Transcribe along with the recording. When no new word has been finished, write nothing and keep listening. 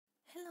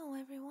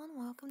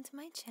welcome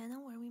to my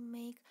channel where we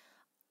make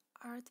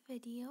art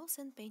videos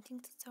and painting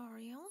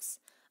tutorials.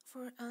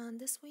 For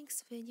this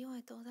week's video,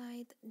 I thought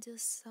I'd do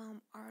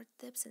some art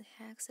tips and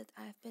hacks that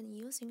I've been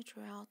using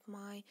throughout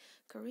my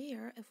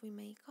career, if we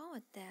may call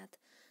it that.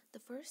 The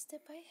first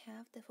tip I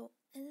have that will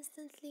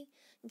instantly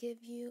give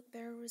you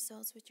better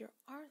results with your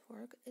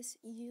artwork is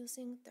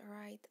using the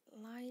right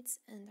lights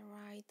and the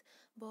right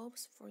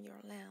bulbs for your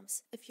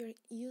lamps. If you're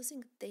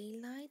using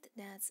daylight,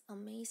 that's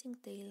amazing.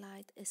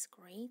 Daylight is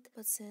great,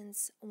 but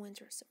since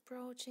winter's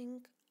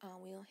approaching,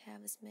 we don't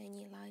have as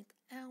many light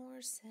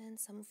hours, and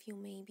some of you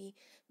may be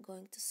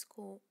going to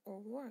school or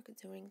work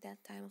during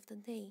that time of the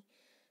day.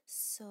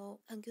 So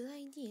a good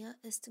idea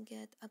is to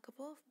get a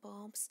couple of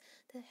bulbs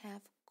that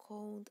have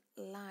cold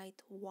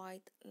light,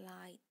 white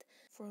light.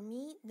 For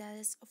me, that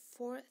is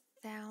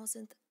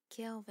 4,000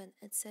 Kelvin.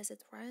 It says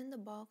it right in the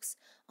box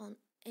on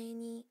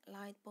any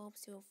light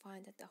bulbs you'll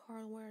find at the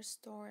hardware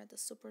store, at the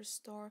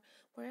superstore,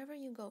 wherever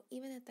you go.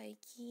 Even at the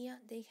IKEA,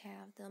 they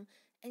have them.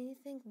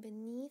 Anything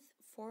beneath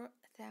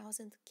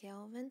 4,000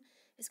 Kelvin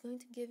is going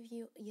to give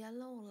you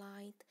yellow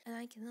light, and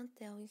I cannot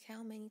tell you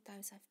how many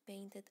times I've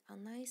painted a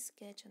nice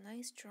sketch, a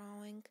nice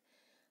drawing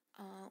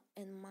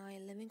in my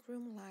living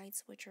room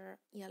lights, which are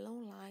yellow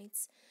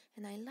lights,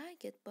 and I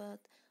like it,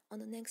 but on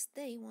the next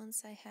day,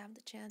 once I have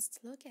the chance to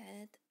look at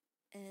it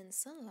in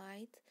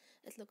sunlight,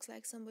 it looks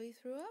like somebody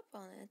threw up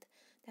on it.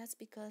 That's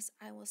because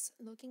I was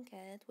looking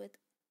at it with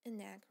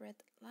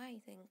inaccurate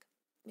lighting.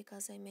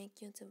 Because I make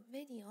YouTube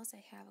videos,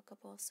 I have a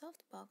couple of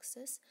soft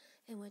boxes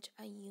in which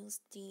I use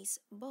these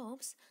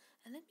bulbs,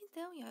 and let me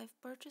tell you, I've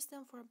purchased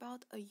them for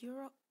about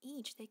 €1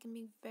 each. They can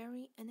be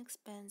very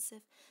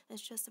inexpensive.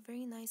 It's just a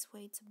very nice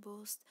way to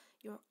boost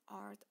your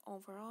art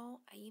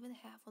overall. I even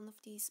have one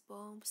of these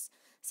bulbs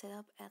set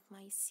up at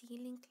my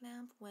ceiling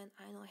lamp when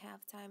I don't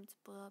have time to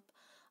put up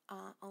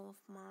all of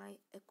my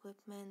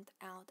equipment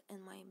out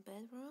in my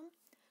bedroom,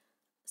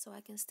 so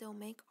I can still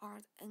make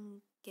art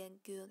and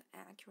get good,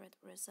 accurate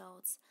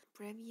results.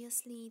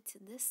 Previously to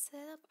this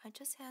setup, I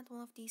just had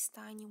one of these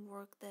tiny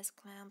work desk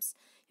lamps.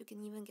 You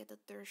can even get a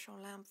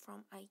tertial lamp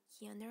from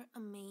IKEA, and they're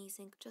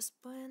amazing.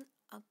 Just put in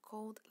a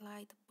cold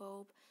light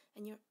bulb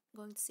and you're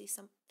going to see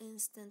some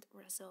instant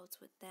results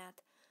with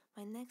that.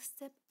 My next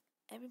tip,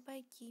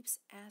 everybody keeps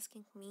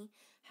asking me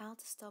how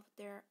to stop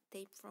their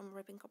tape from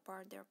ripping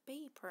apart their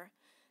paper.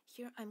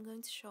 Here I'm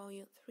going to show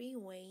you 3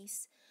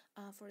 ways.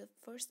 For the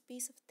first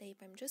piece of tape,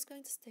 I'm just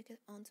going to stick it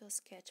onto a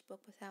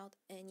sketchbook without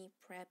any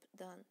prep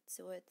done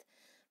to it.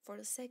 For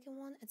the second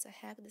one, it's a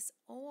hack that's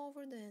all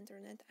over the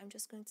internet. I'm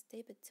just going to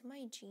tape it to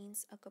my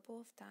jeans a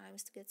couple of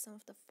times to get some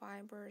of the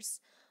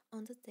fibers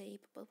on the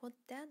tape. But what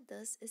that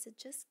does is it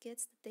just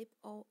gets the tape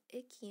all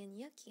icky and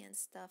yucky and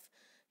stuff.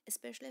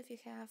 Especially if you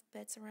have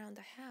pets around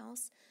the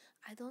house,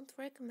 I don't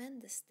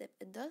recommend this tip.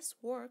 It does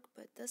work,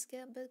 but it does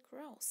get a bit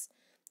gross.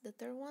 The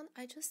third one,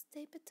 I just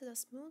tape it to the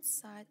smooth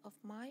side of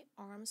my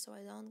arm so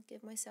I don't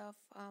give myself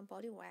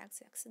body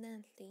wax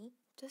accidentally,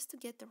 just to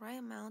get the right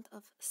amount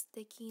of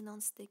sticky,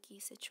 non-sticky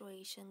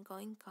situation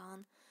going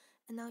on.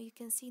 And now you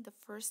can see the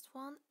first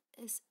one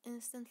is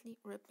instantly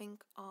ripping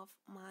off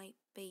my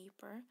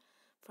paper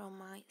from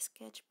my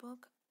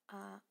sketchbook.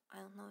 I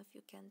don't know if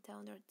you can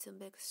tell, there are 2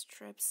 big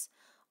strips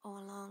all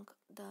along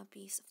the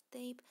piece of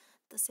tape.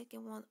 The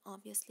second one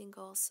obviously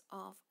goes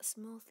off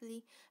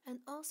smoothly, and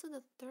also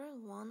the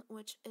third one,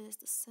 which is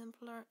the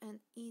simpler and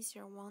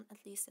easier one,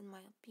 at least in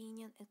my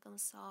opinion, it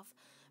comes off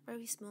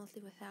very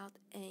smoothly without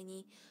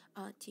any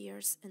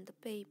tears in the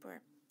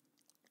paper.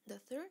 The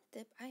third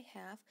tip I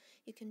have,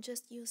 you can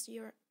just use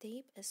your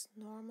tape as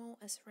normal,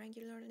 as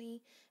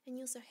regularly, and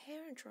use a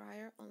hair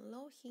dryer on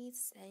low heat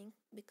setting,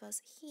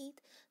 because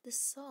heat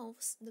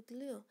dissolves the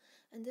glue.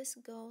 And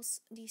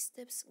these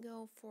tips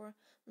go for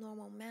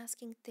normal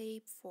masking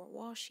tape, for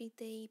washi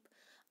tape,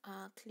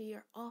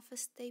 clear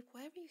office tape,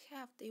 whatever you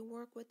have. They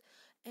work with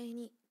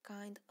any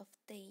kind of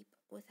tape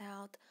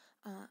without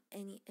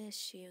any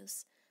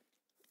issues.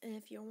 And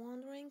if you're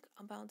wondering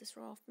about this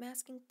roll of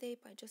masking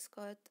tape, I just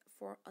got it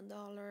for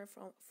 $1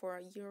 for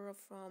 €1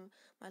 from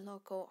my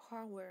local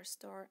hardware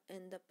store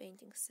in the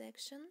painting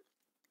section.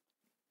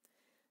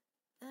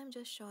 And I'm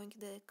just showing you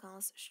that it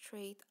comes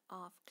straight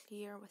off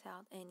clear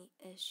without any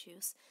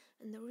issues.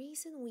 And the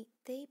reason we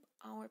tape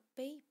our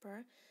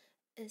paper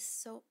is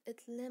so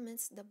it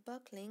limits the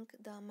buckling,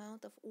 the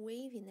amount of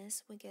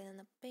waviness we get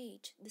on a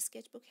page. The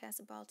sketchbook has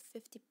about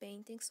 50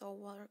 paintings, all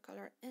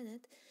watercolor in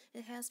it.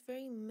 It has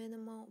very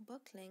minimal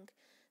buckling.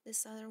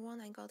 This other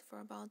one I got for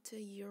about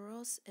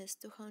 €2 is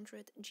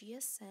 200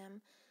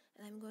 GSM,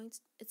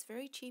 and it's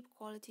very cheap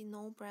quality,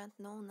 no brand,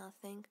 no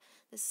nothing.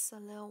 This is a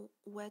little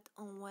wet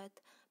on wet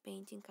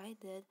painting I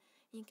did.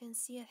 You can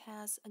see it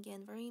has,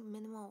 again, very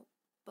minimal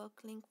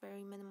buckling,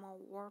 very minimal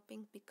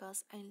warping,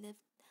 because I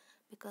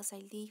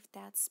leave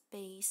that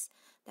space,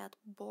 that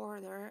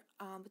border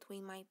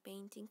between my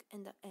painting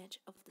and the edge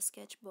of the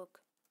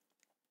sketchbook.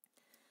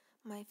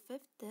 My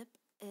fifth tip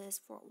is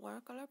for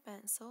watercolor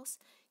pencils.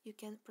 You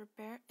can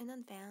prepare in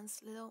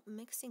advance little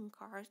mixing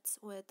cards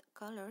with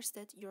colors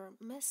that you're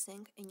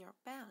missing in your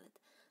palette.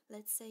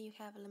 Let's say you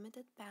have a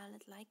limited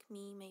palette like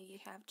me, maybe you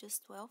have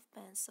just 12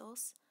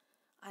 pencils.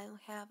 I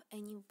don't have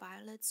any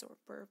violets or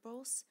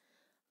purples,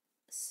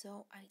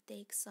 so I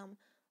take some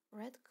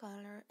red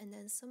color and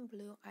then some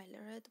blue. I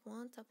layer it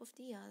one on top of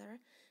the other,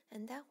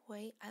 and that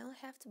way I don't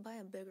have to buy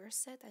a bigger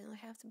set. I don't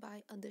have to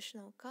buy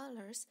additional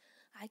colors.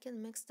 I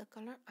can mix the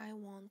color I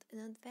want in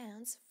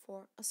advance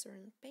for a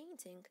certain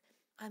painting.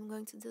 I'm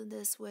going to do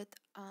this with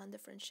a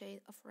different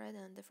shade of red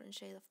and a different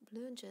shade of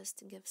blue, just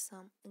to give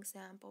some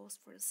examples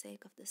for the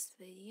sake of this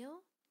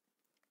video.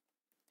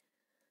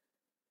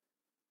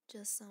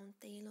 Just some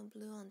phthalo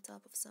blue on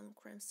top of some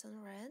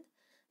crimson red,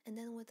 and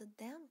then with a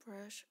damp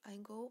brush I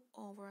go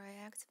over,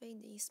 I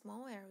activate these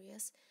small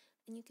areas,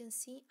 and you can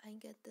see I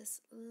get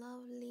this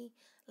lovely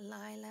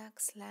lilac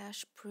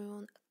slash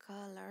prune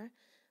color.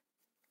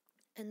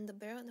 And the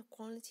better the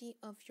quality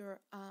of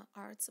your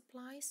art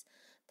supplies,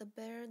 the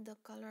better the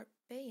color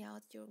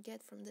payout you'll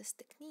get from this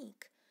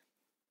technique.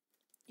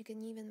 You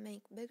can even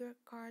make bigger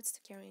cards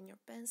to carry in your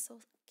pencil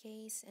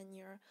case and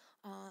your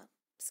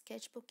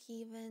sketchbook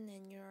even,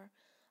 and your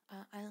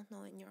I don't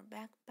know, in your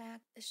backpack.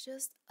 It's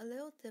just a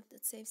little tip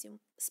that saves you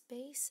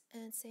space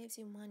and it saves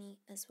you money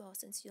as well,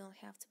 since you don't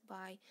have to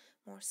buy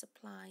more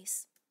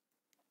supplies.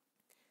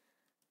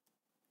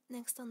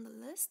 Next on the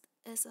list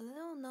is a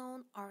little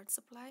known art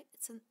supply.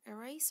 It's an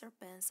eraser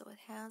pencil. It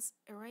has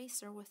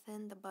eraser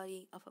within the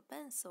body of a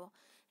pencil,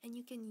 and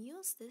you can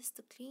use this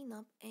to clean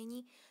up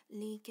any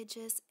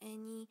leakages,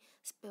 any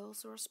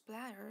spills or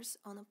splatters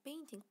on a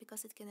painting,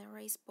 because it can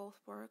erase both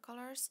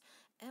watercolors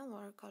and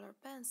watercolor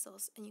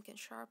pencils, and you can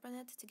sharpen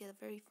it to get a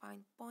very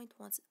fine point.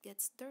 Once it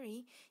gets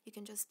dirty, you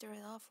can just stir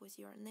it off with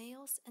your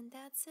nails, and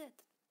that's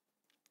it.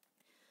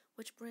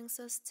 Which brings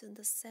us to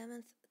the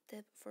 7th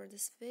tip for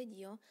this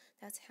video.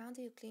 That's how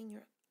do you clean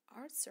your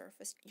art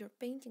surface, your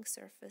painting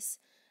surface.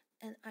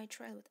 And I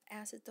tried with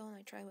acetone,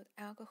 I tried with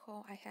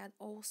alcohol, I had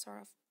all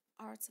sort of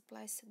art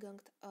supplies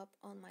gunked up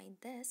on my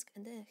desk,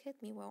 and then it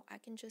hit me, well, I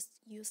can just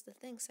use the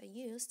things I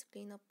use to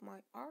clean up my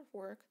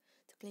artwork,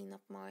 to clean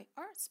up my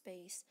art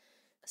space.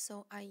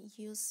 So I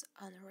use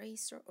an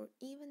eraser or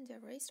even the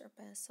eraser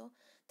pencil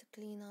to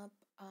clean up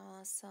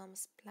some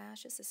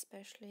splashes,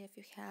 especially if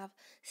you have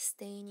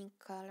staining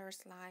colors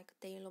like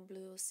phthalo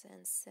blues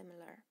and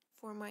similar.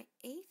 For my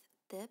 8th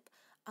tip,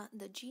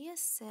 the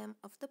GSM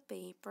of the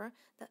paper,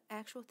 the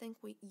actual thing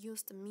we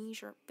use to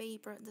measure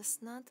paper, does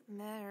not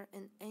matter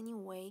in any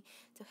way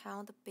to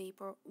how the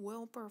paper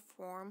will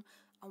perform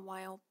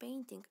while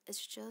painting.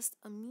 It's just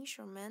a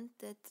measurement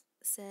that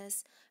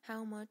says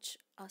how much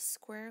a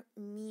square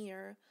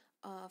meter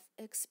of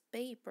X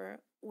paper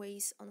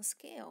weighs on a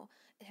scale.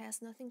 It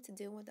has nothing to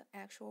do with the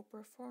actual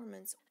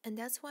performance, and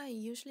that's why I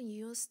usually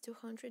use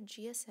 200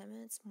 GSM,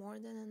 and it's more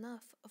than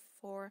enough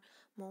for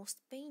most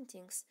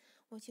paintings.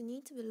 What you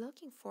need to be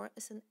looking for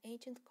is an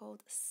agent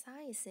called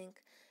sizing,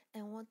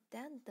 and what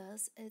that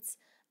does, it's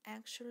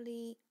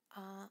actually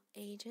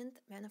agent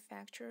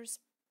manufacturers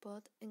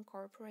but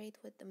incorporate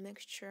with the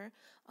mixture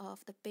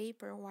of the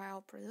paper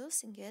while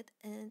producing it,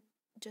 and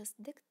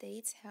just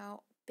dictates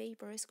how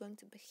paper is going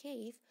to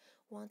behave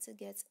once it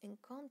gets in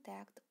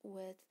contact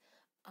with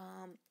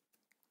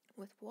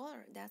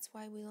water. That's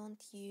why we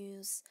don't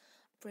use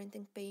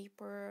printing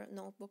paper,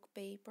 notebook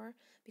paper,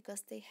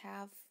 because they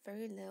have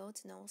very little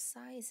to no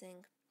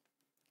sizing.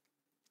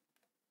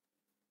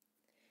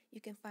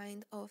 You can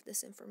find all of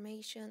this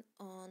information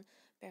on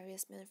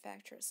various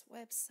manufacturers'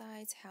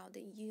 websites, how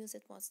they use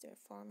it, what's their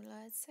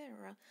formula,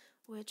 etc.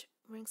 Which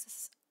brings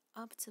us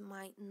up to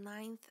my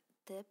 9th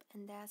tip,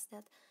 and that's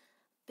that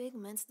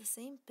pigments, the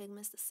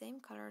same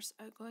colors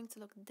are going to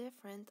look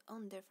different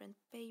on different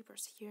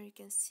papers. Here you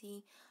can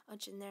see a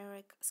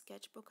generic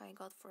sketchbook I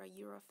got for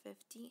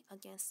 €1.50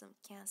 against some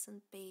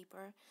Canson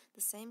paper.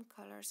 The same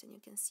colors, and you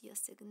can see a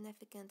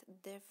significant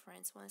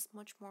difference. One is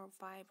much more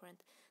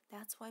vibrant.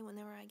 That's why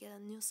whenever I get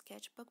a new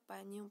sketchbook by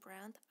a new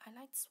brand, I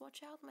like to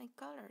swatch out my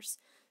colors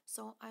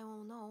so I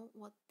will know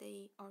what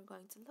they are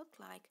going to look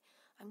like.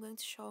 I'm going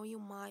to show you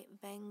my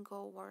Van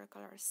Gogh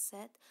watercolor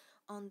set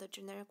on the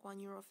generic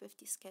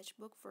 €1.50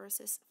 sketchbook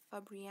versus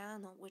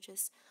Fabriano, which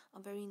is a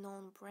very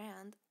known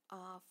brand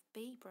of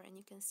paper, and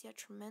you can see a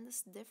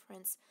tremendous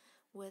difference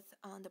with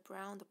the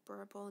brown, the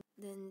purple,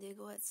 the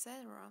indigo,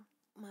 etc.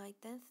 My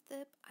 10th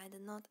tip, I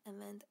did not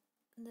invent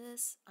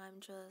this. I'm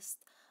just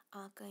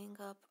cutting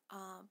up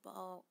a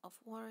bowl of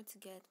water to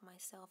get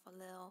myself a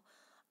little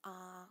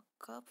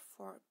cup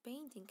for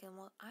painting, and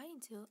what I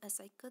do is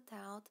I cut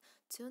out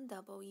two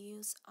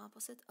W's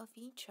opposite of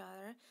each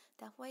other.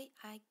 That way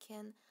I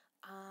can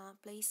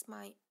place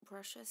my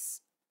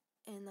brushes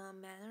in a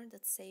manner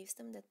that saves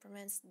them, that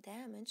prevents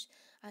damage.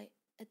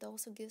 It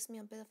also gives me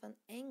a bit of an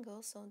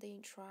angle so they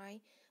dry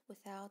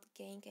without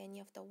getting any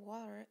of the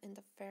water in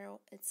the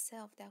ferrule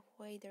itself. That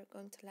way they're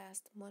going to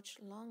last much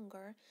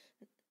longer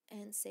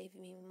and save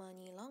me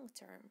money long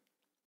term.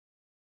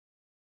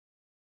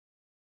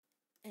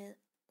 And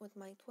with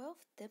my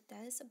 12th tip,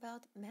 that is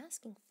about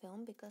masking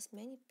film, because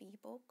many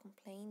people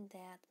complain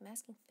that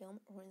masking film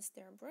ruins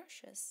their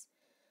brushes.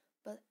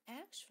 But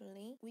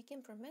actually, we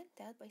can prevent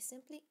that by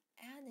simply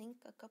adding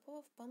a couple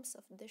of pumps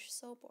of dish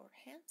soap or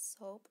hand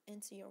soap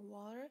into your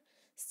water.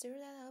 Stir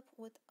that up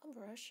with a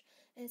brush,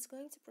 and it's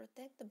going to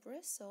protect the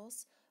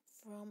bristles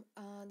from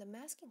the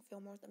masking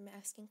film or the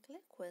masking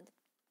liquid.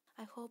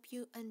 I hope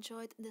you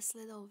enjoyed this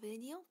little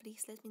video.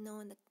 Please let me know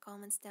in the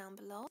comments down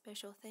below.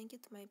 Special thank you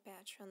to my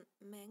patron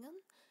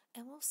Megan,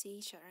 and we'll see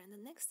each other in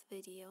the next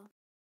video.